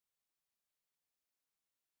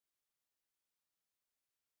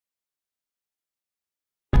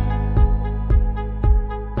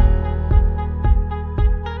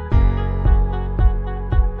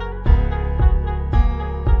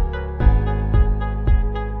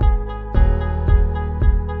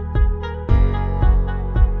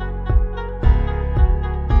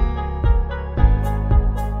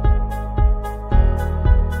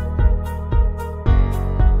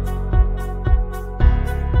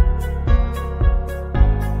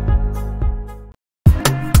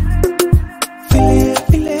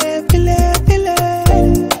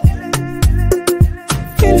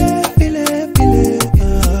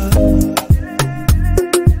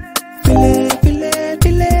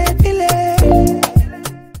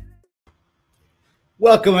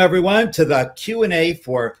Welcome everyone to the Q&A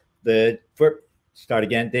start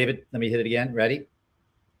again, David. Let me hit it again. Ready?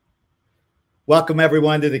 Welcome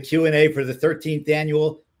everyone to the Q&A for the 13th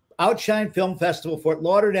annual OUTshine Film Festival Fort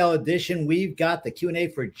Lauderdale edition. We've got the Q&A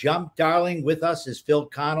for Jump Darling. With us is Phil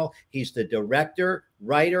Connell. He's the director,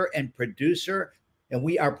 writer, and producer. And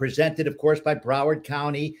we are presented, of course, by Broward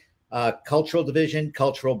County Cultural Division,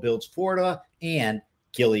 Cultural Builds Florida, and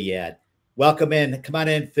Gilead. Welcome in. Come on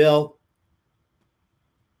in, Phil.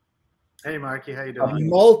 Hey, Marky, how you doing? A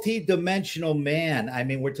multi-dimensional man. I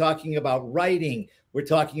mean, we're talking about writing, we're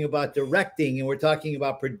talking about directing, and we're talking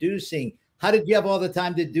about producing. How did you have all the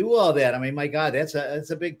time to do all that? I mean, my God, that's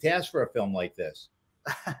a big task for a film like this.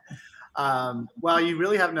 Well, you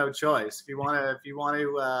really have no choice. If you want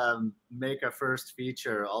to make a first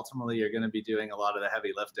feature, ultimately you're going to be doing a lot of the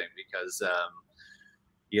heavy lifting because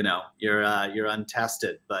you're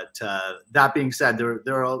untested. But that being said,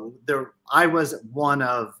 I was one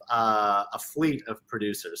of a fleet of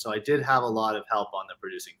producers, so I did have a lot of help on the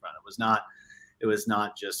producing front. It was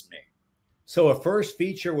not just me. So a first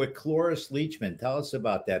feature with Cloris Leachman. Tell us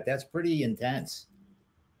about that. That's pretty intense.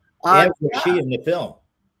 As was she in the film.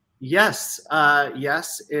 Yes,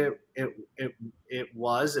 it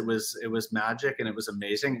was magic, and it was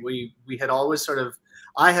amazing.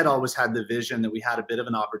 I had always had the vision that we had a bit of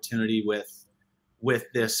an opportunity with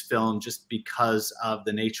this film just because of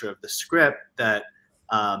the nature of the script that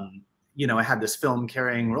I had this film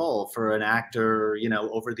carrying role for an actor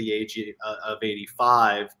over the age of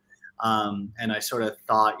 85, and I sort of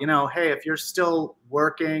thought, hey, if you're still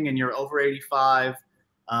working and you're over 85,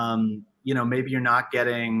 maybe you're not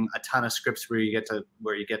getting a ton of scripts where you get to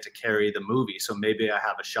carry the movie. So maybe I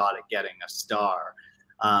have a shot at getting a star.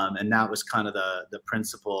 And that was kind of the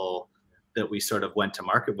principle that we sort of went to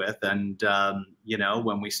market with. And,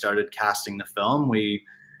 when we started casting the film, we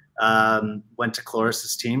went to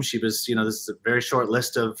Cloris's team. She was, this is a very short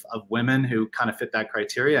list of women who kind of fit that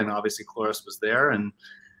criteria. And obviously Cloris was there, and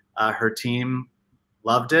her team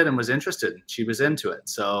loved it and was interested. She was into it.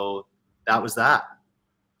 So that was that.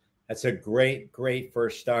 That's a great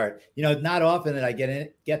first start. Not often that I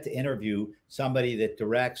get to interview somebody that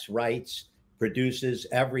directs, writes, produces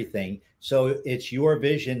everything. So it's your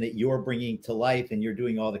vision that you're bringing to life, and you're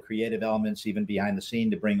doing all the creative elements, even behind the scene,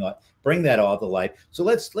 to bring that all to life. So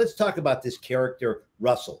let's talk about this character,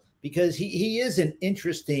 Russell, because he is an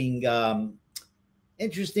interesting guy.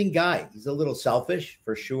 He's a little selfish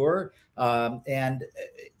for sure, and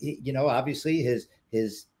obviously his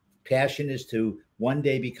passion is to one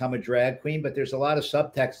day become a drag queen, but there's a lot of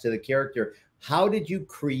subtext to the character. How did you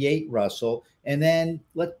create Russell? And then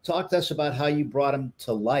let's talk to us about how you brought him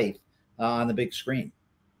to life on the big screen.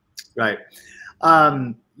 Right.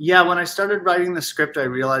 When I started writing the script, I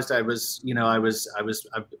realized there was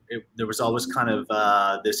always kind of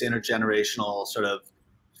this intergenerational sort of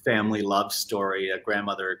family love story. A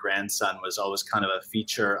grandmother, a grandson was always kind of a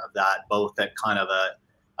feature of that, both at kind of a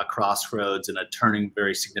crossroads and a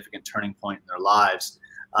very significant turning point in their lives.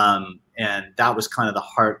 And that was kind of the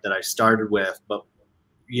heart that I started with. But,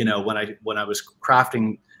 when I was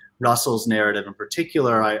crafting Russell's narrative in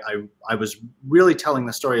particular, I was really telling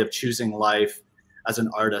the story of choosing life as an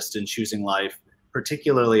artist and choosing life,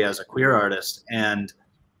 particularly as a queer artist, and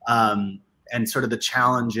sort of the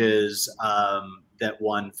challenges that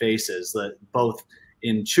one faces, that both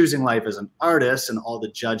in choosing life as an artist and all the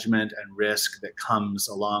judgment and risk that comes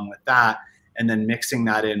along with that, and then mixing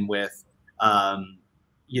that in with,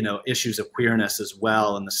 issues of queerness as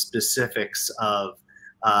well, and the specifics of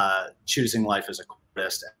choosing life as a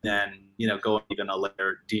artist, and then, going even a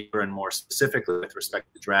layer deeper and more specifically with respect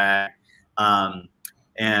to drag.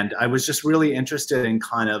 And I was just really interested in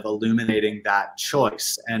kind of illuminating that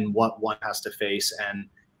choice and what one has to face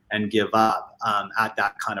and give up at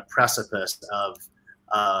that kind of precipice of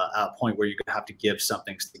a point where you're going to have to give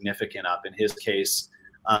something significant up. In his case,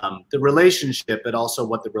 the relationship, but also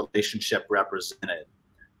what the relationship represented.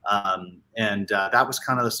 That was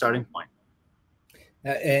kind of the starting point.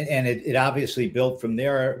 And it obviously built from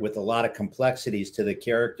there with a lot of complexities to the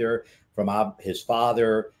character, from his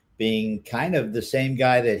father being kind of the same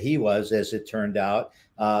guy that he was, as it turned out,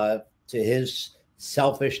 to his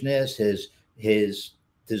selfishness, his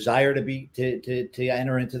desire to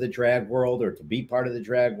enter into the drag world, or to be part of the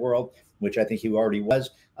drag world, which I think he already was.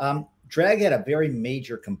 Drag had a very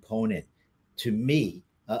major component, to me,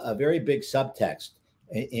 a very big subtext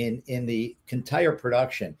in the entire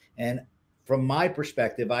production. And from my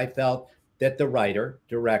perspective, I felt that the writer,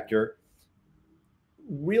 director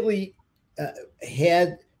really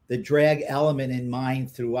had the drag element in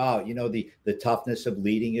mind throughout, the toughness of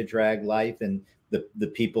leading a drag life, and the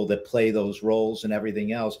people that play those roles and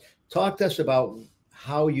everything else. Talk to us about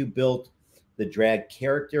how you built the drag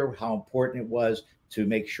character, how important it was to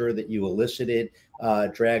make sure that you elicited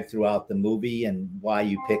drag throughout the movie, and why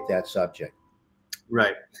you picked that subject.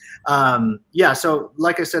 Right. Yeah. So,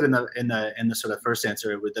 like I said in the sort of first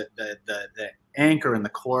answer, with the anchor and the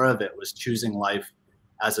core of it was choosing life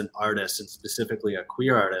as an artist, and specifically a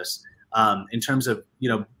queer artist. In terms of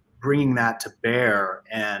bringing that to bear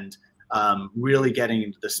and really getting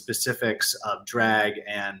into the specifics of drag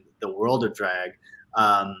and the world of drag.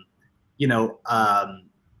 You know,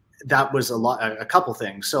 that was a couple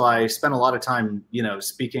things. So I spent a lot of time,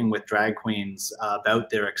 speaking with drag queens about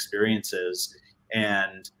their experiences,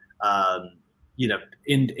 and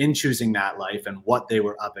in choosing that life and what they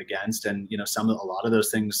were up against, and a lot of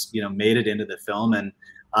those things made it into the film, and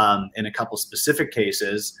in a couple specific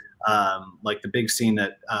cases, like the big scene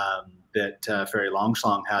that Ferry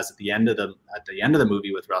Longschlong has at the end of the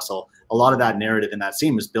movie with Russell. A lot of that narrative in that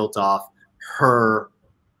scene was built off her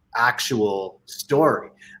actual story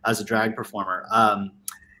as a drag performer.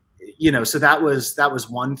 So that was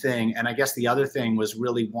one thing. And I guess the other thing was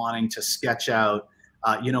really wanting to sketch out,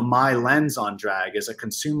 my lens on drag as a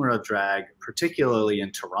consumer of drag, particularly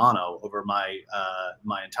in Toronto over my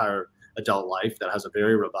entire adult life that has a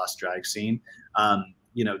very robust drag scene.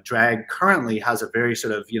 Drag currently has a very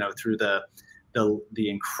sort of, through the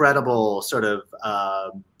incredible sort of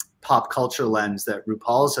pop culture lens that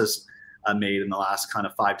RuPaul's has made in the last kind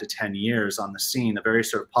of 5 to 10 years on the scene, a very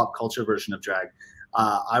sort of pop culture version of drag.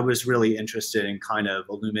 I was really interested in kind of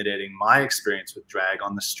illuminating my experience with drag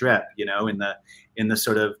on the Strip, in the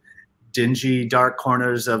sort of dingy, dark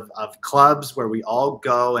corners of clubs where we all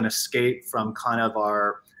go and escape from kind of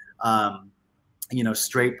our,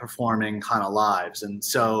 straight performing kind of lives. And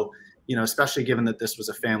so, especially given that this was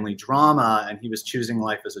a family drama and he was choosing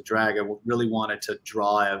life as a drag, I really wanted to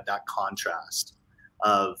draw out that contrast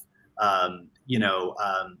of,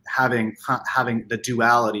 having the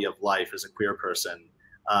duality of life as a queer person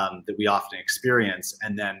that we often experience,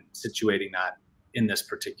 and then situating that in this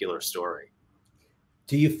particular story.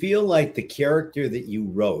 Do you feel like the character that you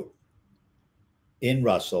wrote in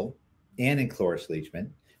Russell and in Cloris Leachman,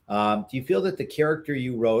 do you feel that the character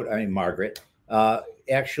you wrote, I mean, Margaret,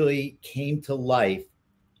 actually came to life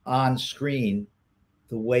on screen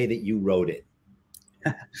the way that you wrote it?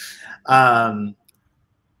 I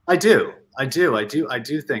do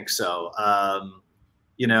think so.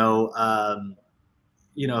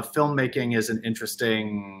 Filmmaking is an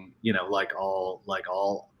interesting, like all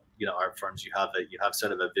art forms, you have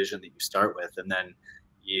sort of a vision that you start with, and then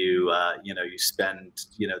you spend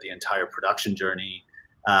the entire production journey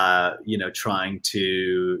trying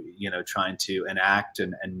to enact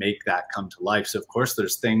and make that come to life. So of course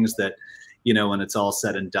there's things that when it's all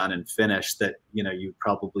said and done and finished that you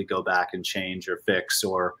probably go back and change or fix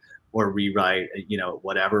or rewrite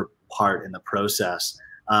whatever part in the process.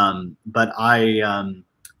 But I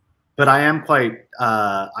am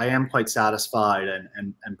quite satisfied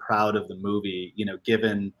and proud of the movie,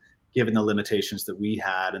 given the limitations that we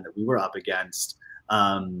had and that we were up against.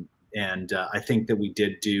 I think that we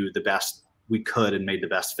did do the best we could and made the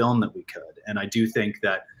best film that we could. And I do think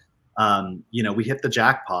that we hit the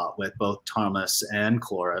jackpot with both Thomas and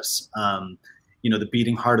Cloris. The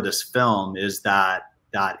beating heart of this film is that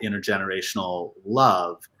intergenerational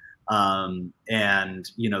love.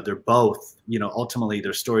 They're both, ultimately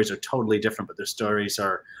their stories are totally different, but their stories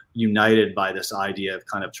are united by this idea of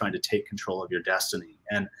kind of trying to take control of your destiny.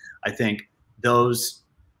 And I think those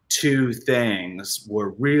two things were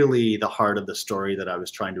really the heart of the story that I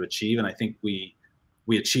was trying to achieve. And I think we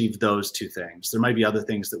achieved those two things. There might be other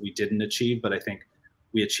things that we didn't achieve, but I think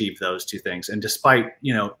we achieved those two things. And despite,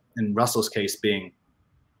 in Russell's case being,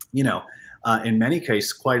 in many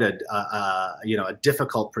cases, quite a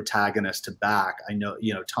difficult protagonist to back. I know,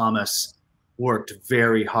 Thomas worked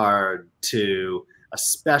very hard to,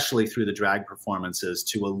 especially through the drag performances,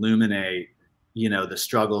 to illuminate, the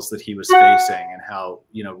struggles that he was facing, and how,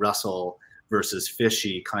 Russell versus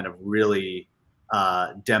Fishy kind of really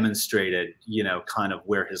demonstrated, kind of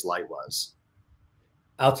where his light was.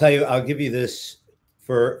 I'll tell you, I'll give you this,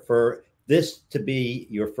 for this to be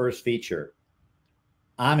your first feature,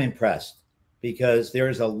 I'm impressed, because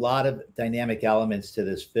there's a lot of dynamic elements to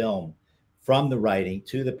this film, from the writing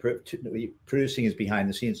to the producing is behind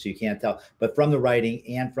the scenes, so you can't tell, but from the writing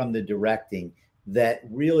and from the directing, that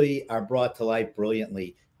really are brought to life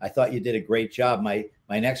brilliantly. I thought you did a great job. My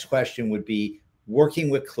next question would be, working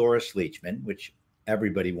with Cloris Leachman, which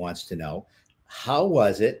everybody wants to know, how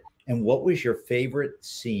was it, and what was your favorite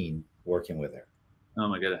scene working with her? Oh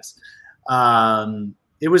my goodness.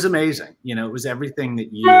 it was amazing. You know, it was everything that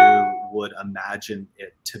you would imagine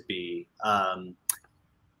it to be.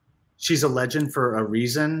 She's a legend for a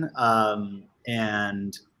reason.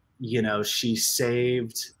 And, you know, she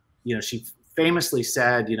saved, you know, she famously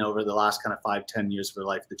said, you know, over the last kind of 5-10 years of her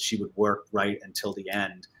life that she would work right until the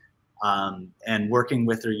end. And working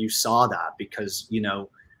with her, you saw that because, you know,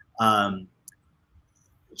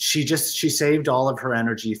 she saved all of her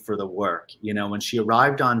energy for the work. You know, when she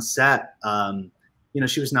arrived on set, you know,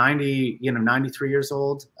 she was 93 years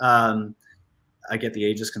old. I get the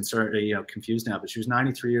ages concerned, you know, confused now, but she was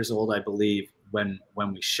 93 years old, I believe, when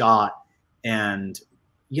we shot. And,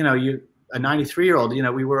 you know, a 93-year-old, you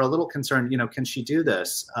know, we were a little concerned, you know, can she do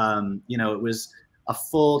this? You know, it was a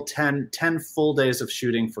full 10 full days of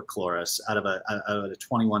shooting for Cloris out of a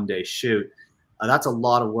 21-day shoot. That's a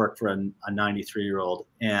lot of work for a 93-year-old.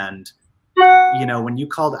 And, you know, when you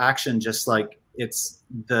called action, just like it's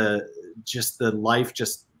the life,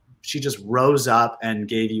 she just rose up and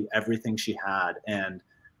gave you everything she had. And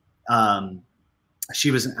she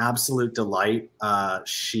was an absolute delight.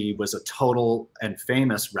 She was a total and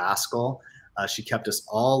famous rascal. She kept us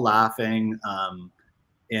all laughing,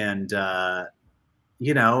 and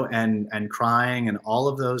you know, and crying and all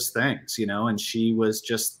of those things, you know. And she was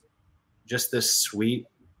just this sweet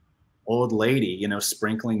old lady, you know,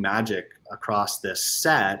 sprinkling magic across this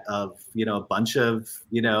set of, you know, a bunch of,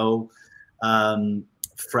 you know,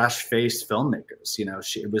 fresh-faced filmmakers. You know,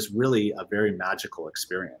 it was really a very magical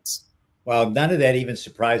experience. Well, none of that even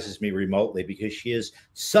surprises me remotely because she is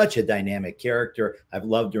such a dynamic character. I've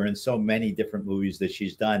loved her in so many different movies that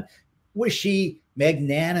she's done. Was she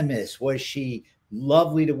magnanimous? Was she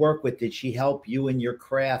lovely to work with? Did she help you in your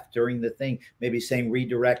craft during the thing? Maybe saying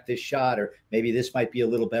redirect this shot, or maybe this might be a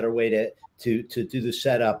little better way to do the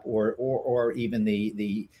setup, or even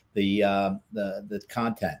the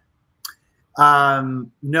content.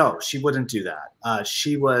 No, she wouldn't do that.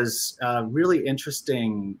 She was really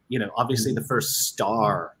interesting. You know, obviously the first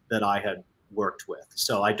star that I had worked with.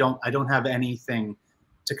 So I don't have anything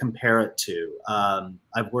to compare it to.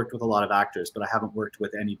 I've worked with a lot of actors, but I haven't worked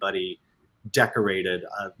with anybody decorated,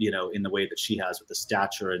 you know, in the way that she has, with the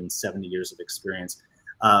stature and 70 years of experience.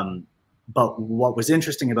 But what was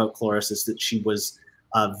interesting about Cloris is that she was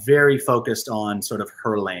very focused on sort of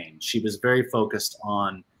her lane. She was very focused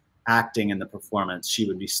on acting in the performance. She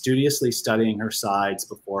would be studiously studying her sides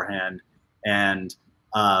beforehand, and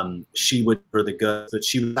she would for the good, but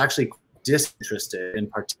she was actually disinterested in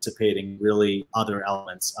participating in really other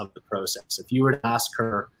elements of the process. If you were to ask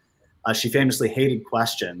her, she famously hated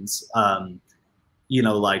questions, you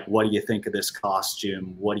know, like, what do you think of this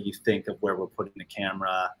costume? What do you think of where we're putting the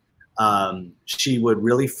camera? She would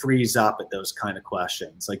really freeze up at those kind of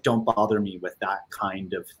questions. Like, don't bother me with that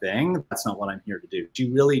kind of thing. That's not what I'm here to do. She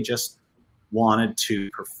really just wanted to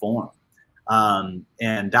perform.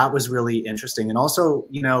 And that was really interesting. And also,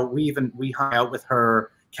 you know, we hung out with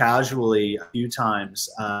her casually a few times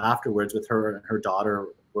afterwards with her and her daughter.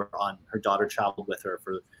 Her daughter traveled with her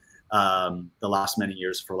for the last many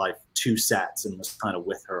years for like 2 sets and was kind of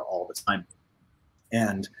with her all the time.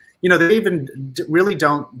 And, you know, they even really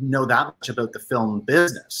don't know that much about the film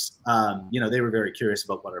business. You know, they were very curious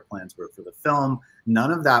about what our plans were for the film.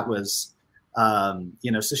 None of that was,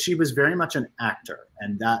 you know, so she was very much an actor,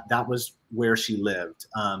 and that was where she lived.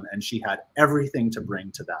 And she had everything to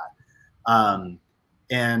bring to that.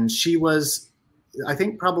 And she was, I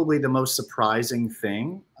think, probably the most surprising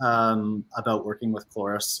thing about working with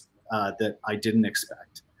Cloris that I didn't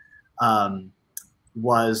expect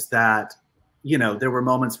was that, you know, there were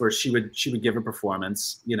moments where she would give a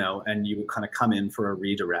performance, you know, and you would kind of come in for a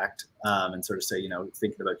redirect and sort of say, you know,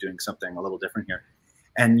 thinking about doing something a little different here.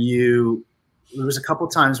 And there was a couple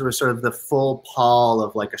of times where sort of the full pall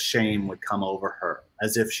of like a shame would come over her,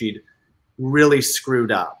 as if she'd really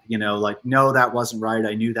screwed up, you know, like, no, that wasn't right.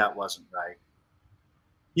 I knew that wasn't right.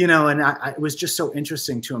 You know, and it was just so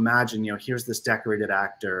interesting to imagine, you know, here's this decorated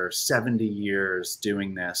actor, 70 years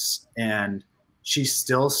doing this, and she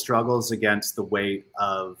still struggles against the weight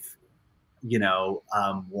of, you know,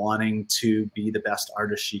 wanting to be the best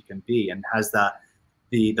artist she can be, and has that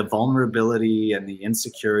the vulnerability and the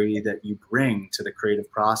insecurity that you bring to the creative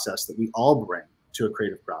process, that we all bring to a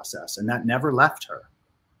creative process, and that never left her.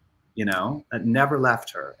 You know, that never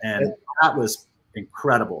left her, and that was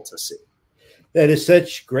incredible to see. That is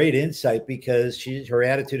such great insight, because her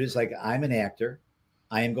attitude is like, I'm an actor.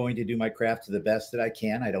 I am going to do my craft to the best that I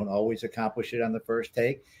can. I don't always accomplish it on the first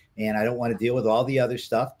take, and I don't want to deal with all the other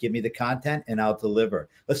stuff. Give me the content, and I'll deliver.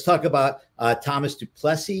 Let's talk about Thomas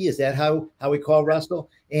Duplessis. Is that how we call Russell?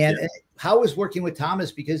 And how was working with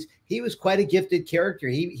Thomas, because he was quite a gifted character.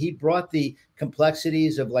 He brought the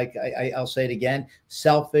complexities of, like, I'll say it again,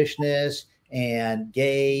 selfishness and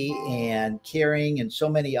gay and caring and so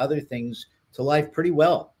many other things to life pretty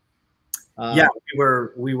well. Yeah,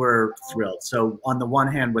 we were thrilled. So on the one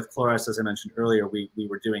hand, with Cloris, as I mentioned earlier, we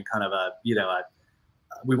were doing kind of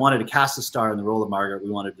we wanted to cast a star in the role of Margaret.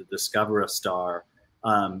 We wanted to discover a star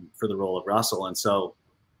for the role of Russell. And so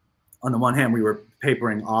on the one hand, we were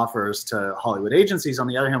papering offers to Hollywood agencies. On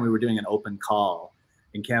the other hand, we were doing an open call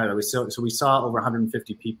in Canada. So we saw over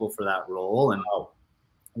 150 people for that role, and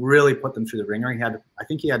really put them through the ringer. I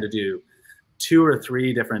think he had to do 2 or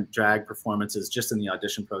 3 different drag performances just in the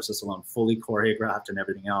audition process alone, fully choreographed and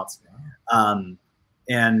everything else.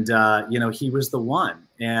 You know, he was the one.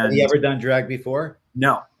 And had he ever done drag before?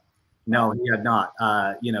 No, he had not.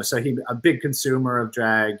 You know, so he a big consumer of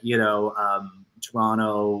drag. You know,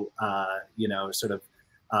 Toronto. You know, sort of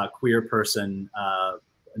queer person.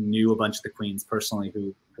 Knew a bunch of the queens personally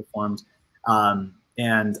who performed.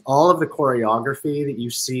 And all of the choreography that you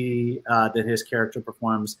see that his character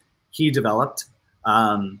performs, he developed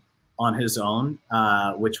on his own,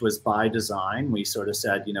 which was by design. We sort of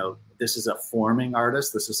said, you know, this is a forming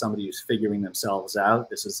artist. This is somebody who's figuring themselves out.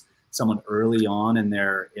 This is someone early on in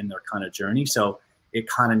their kind of journey. So it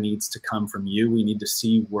kind of needs to come from you. We need to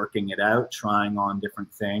see working it out, trying on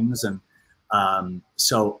different things. And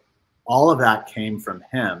so all of that came from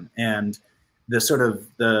him. And the sort of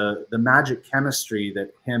the magic chemistry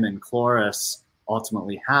that him and Cloris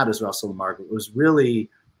ultimately had as Russell and Margaret was really,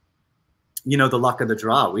 you know, the luck of the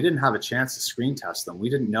draw. We didn't have a chance to screen test them. We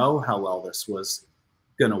didn't know how well this was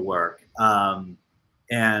going to work. That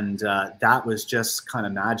was just kind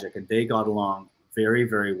of magic. And they got along very,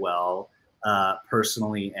 very well,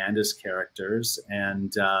 personally and as characters,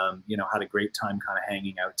 and, you know, had a great time kind of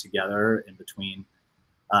hanging out together in between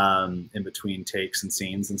takes and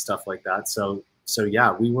scenes and stuff like that. So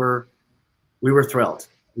yeah, we were thrilled.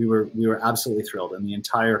 We were absolutely thrilled. And the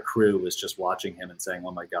entire crew was just watching him and saying,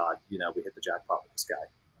 oh my God, you know, we hit the jackpot with this guy.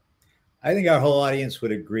 I think our whole audience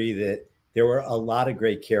would agree that there were a lot of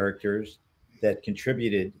great characters that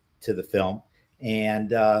contributed to the film,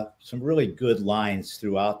 and some really good lines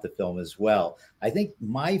throughout the film as well. I think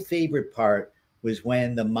my favorite part was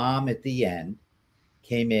when the mom at the end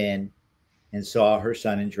came in and saw her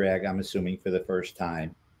son in drag, I'm assuming for the first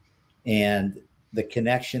time, and the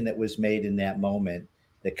connection that was made in that moment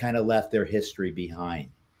that kind of left their history behind.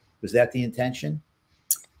 Was that the intention?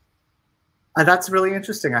 That's really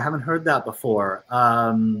interesting. I haven't heard that before.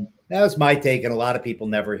 That was my take, and a lot of people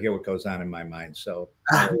never hear what goes on in my mind. So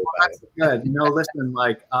that's good. You know, listen,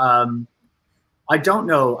 like, I don't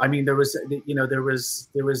know. I mean, there was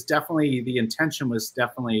definitely, the intention was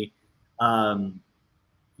definitely,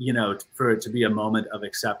 you know, for it to be a moment of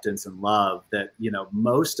acceptance and love. That, you know,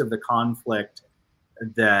 most of the conflict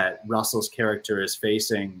that Russell's character is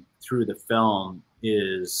facing through the film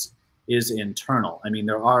is internal. I mean,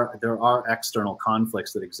 there are external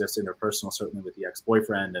conflicts that exist interpersonal, certainly with the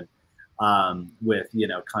ex-boyfriend, and with, you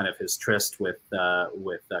know, kind of his tryst with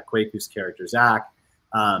Kweku's character Zach.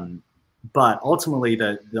 But ultimately,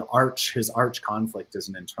 his arch conflict is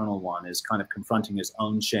an internal one, is kind of confronting his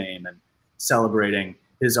own shame and celebrating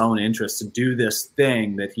his own interest to do this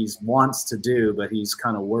thing that he wants to do, but he's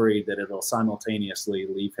kind of worried that it'll simultaneously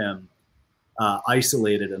leave him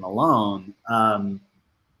isolated and alone.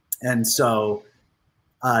 And so,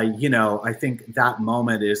 you know, I think that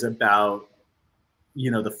moment is about,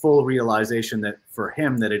 you know, the full realization that for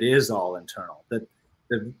him, that it is all internal, that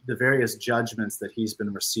the various judgments that he's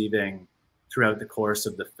been receiving throughout the course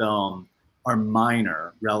of the film are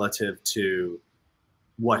minor relative to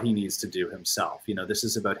what he needs to do himself. You know, this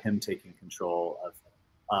is about him taking control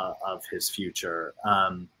of his future.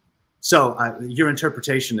 So your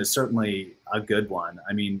interpretation is certainly a good one.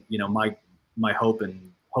 I mean, you know, my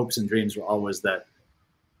hopes and dreams were always that,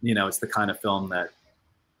 you know, it's the kind of film that,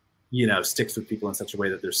 you know, sticks with people in such a way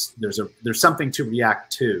that there's something to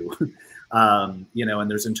react to, you know,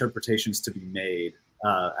 and there's interpretations to be made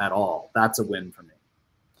at all. That's a win for me.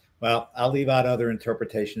 Well, I'll leave out other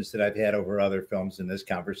interpretations that I've had over other films in this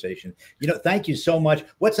conversation. You know, thank you so much.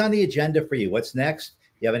 What's on the agenda for you? What's next?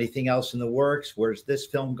 You have anything else in the works? Where's this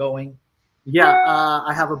film going? Yeah,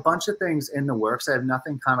 I have a bunch of things in the works. I have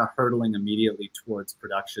nothing kind of hurtling immediately towards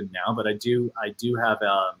production now, but I do have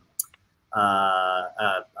a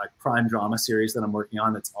crime drama series that I'm working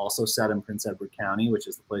on that's also set in Prince Edward County, which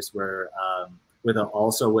is the place where with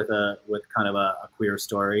kind of a queer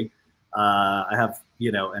story. I have,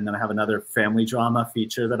 and then I have another family drama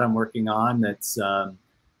feature that I'm working on that's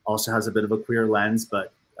also has a bit of a queer lens,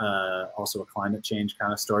 but also a climate change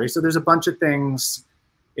kind of story. So there's a bunch of things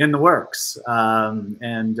in the works,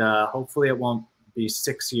 and hopefully it won't be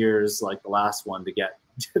 6 years like the last one to get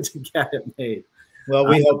it made. Well,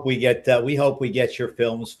 we hope we get your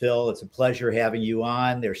films, Phil. It's a pleasure having you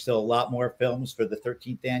on. There's still a lot more films for the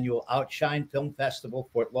 13th annual OUTshine Film Festival,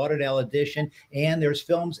 Fort Lauderdale edition, and there's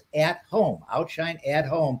films at home, OUTshine at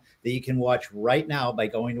home, that you can watch right now by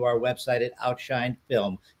going to our website at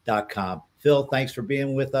outshinefilm.com. Phil, thanks for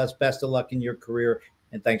being with us. Best of luck in your career,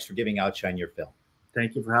 and thanks for giving OUTshine your film.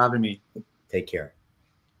 Thank you for having me. Take care.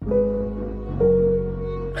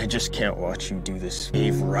 I just can't watch you do this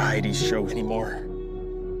variety show anymore.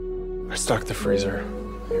 I stocked the freezer.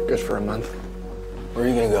 You're good for a month. Where are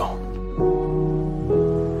you gonna go?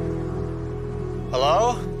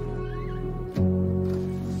 Hello?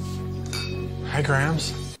 Hi,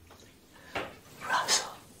 Grams.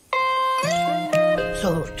 Russell.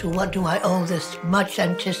 So, to what do I owe this much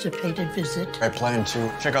anticipated visit? I plan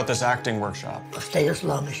to check out this acting workshop. I'll stay as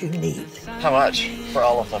long as you need. How much? For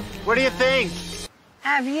all of them. What do you think?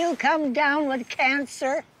 Have you come down with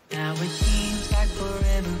cancer?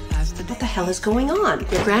 What the hell is going on?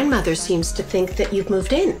 Your grandmother seems to think that you've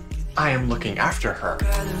moved in. I am looking after her.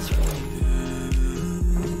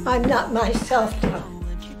 I'm not myself now.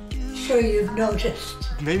 Sure you've noticed.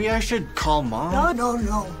 Maybe I should call Mom?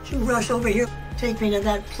 No. You rush over here. Take me to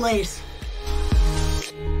that place.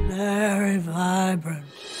 Very vibrant.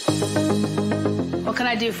 What can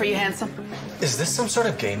I do for you, handsome? Is this some sort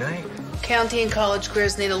of gay night? County and college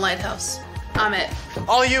queers need a lighthouse. I'm it.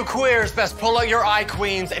 All you queers best pull out your eye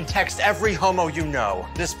queens and text every homo you know.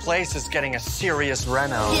 This place is getting a serious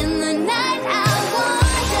reno. In the night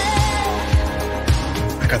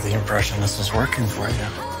I got the impression this is working for you.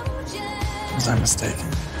 Was I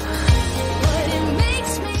mistaken?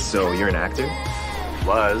 So you're an actor?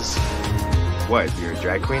 Was. What, you're a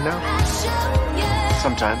drag queen now?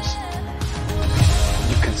 Sometimes.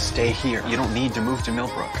 You can stay here. You don't need to move to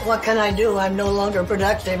Millbrook. What can I do? I'm no longer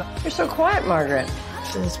productive. You're so quiet, Margaret.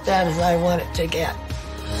 It's as bad as I want it to get.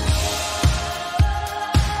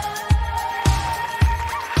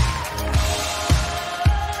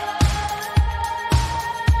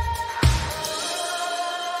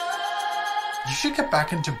 You should get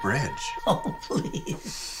back into bridge. Oh,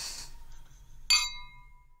 please.